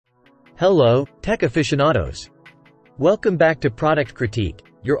Hello, tech aficionados. Welcome back to Product Critique,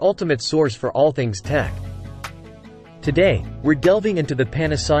 your ultimate source for all things tech. Today, we're delving into the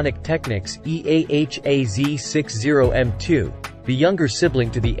Panasonic Technics EAH-AZ60M2, the younger sibling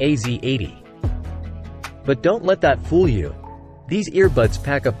to the AZ80. But don't let that fool you. These earbuds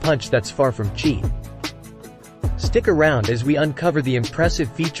pack a punch that's far from cheap. Stick around as we uncover the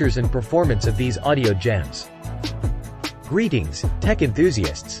impressive features and performance of these audio gems. Greetings, tech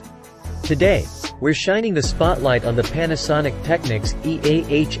enthusiasts. Today, we're shining the spotlight on the Panasonic Technics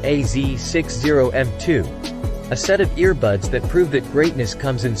EAH-AZ60M2, a set of earbuds that prove that greatness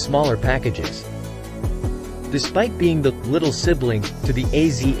comes in smaller packages. Despite being the little sibling to the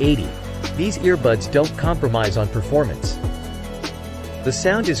AZ80, these earbuds don't compromise on performance. The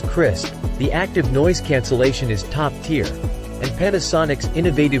sound is crisp, the active noise cancellation is top tier, and Panasonic's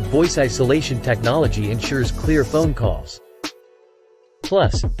innovative voice isolation technology ensures clear phone calls.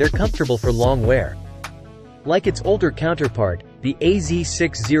 Plus, they're comfortable for long wear. Like its older counterpart, the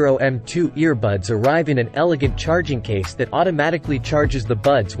AZ60M2 earbuds arrive in an elegant charging case that automatically charges the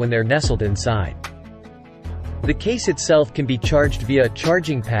buds when they're nestled inside. The case itself can be charged via a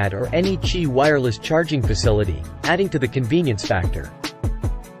charging pad or any Qi wireless charging facility, adding to the convenience factor.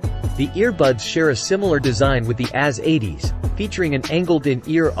 The earbuds share a similar design with the AZ80s, featuring an angled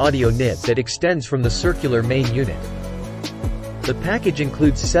in-ear audio nib that extends from the circular main unit. The package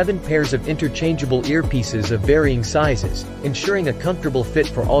includes 7 pairs of interchangeable earpieces of varying sizes, ensuring a comfortable fit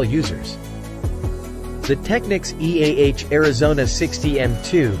for all users. The Technics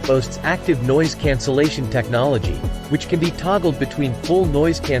EAH-AZ60M2 boasts active noise cancellation technology, which can be toggled between full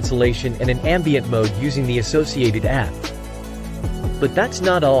noise cancellation and an ambient mode using the associated app. But that's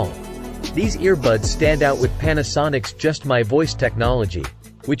not all. These earbuds stand out with Panasonic's Just My Voice technology,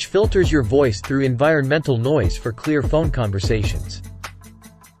 which filters your voice through environmental noise for clear phone conversations.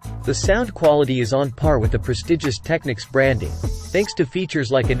 The sound quality is on par with the prestigious Technics branding, thanks to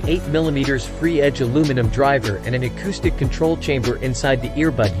features like an 8mm free-edge aluminum driver and an acoustic control chamber inside the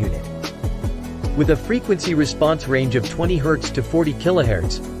earbud unit. With a frequency response range of 20 Hz to 40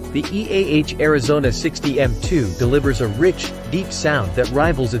 kHz, the EAH-AZ60M2 delivers a rich, deep sound that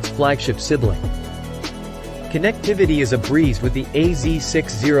rivals its flagship sibling. Connectivity is a breeze with the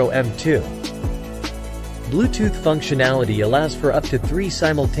AZ60M2. Bluetooth functionality allows for up to 3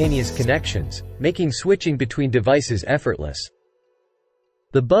 simultaneous connections, making switching between devices effortless.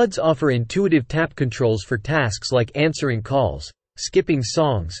 The buds offer intuitive tap controls for tasks like answering calls, skipping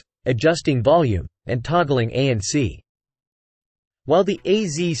songs, adjusting volume, and toggling ANC. While the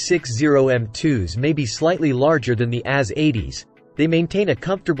AZ60M2s may be slightly larger than the AZ80s, they maintain a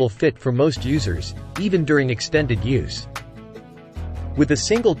comfortable fit for most users, even during extended use. With a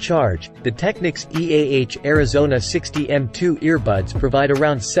single charge, the Technics EAH-AZ60M2 earbuds provide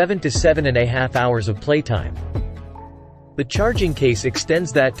around 7 to 7.5 hours of playtime. The charging case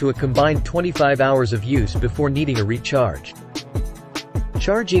extends that to a combined 25 hours of use before needing a recharge.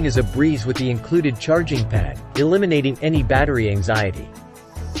 Charging is a breeze with the included charging pad, eliminating any battery anxiety.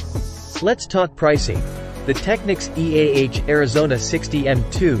 Let's talk pricing. The Technics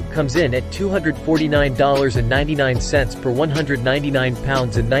EAH-AZ60M2 comes in at $249.99 per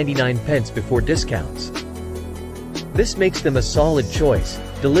 £199.99 before discounts. This makes them a solid choice,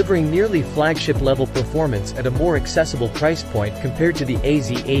 delivering nearly flagship-level performance at a more accessible price point compared to the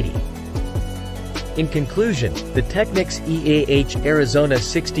AZ80. In conclusion, the Technics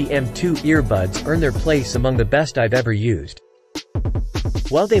EAH-AZ60M2 earbuds earn their place among the best I've ever used.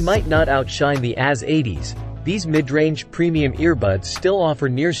 While they might not outshine the AZ80s, these mid-range premium earbuds still offer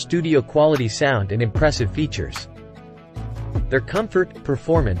near-studio quality sound and impressive features. Their comfort,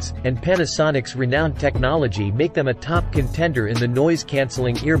 performance, and Panasonic's renowned technology make them a top contender in the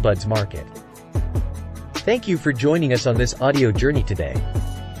noise-canceling earbuds market. Thank you for joining us on this audio journey today.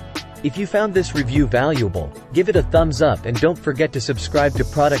 If you found this review valuable, give it a thumbs up and don't forget to subscribe to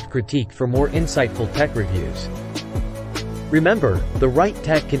Product Critique for more insightful tech reviews. Remember, the right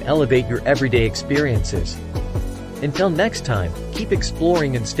tech can elevate your everyday experiences. Until next time, keep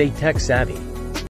exploring and stay tech savvy.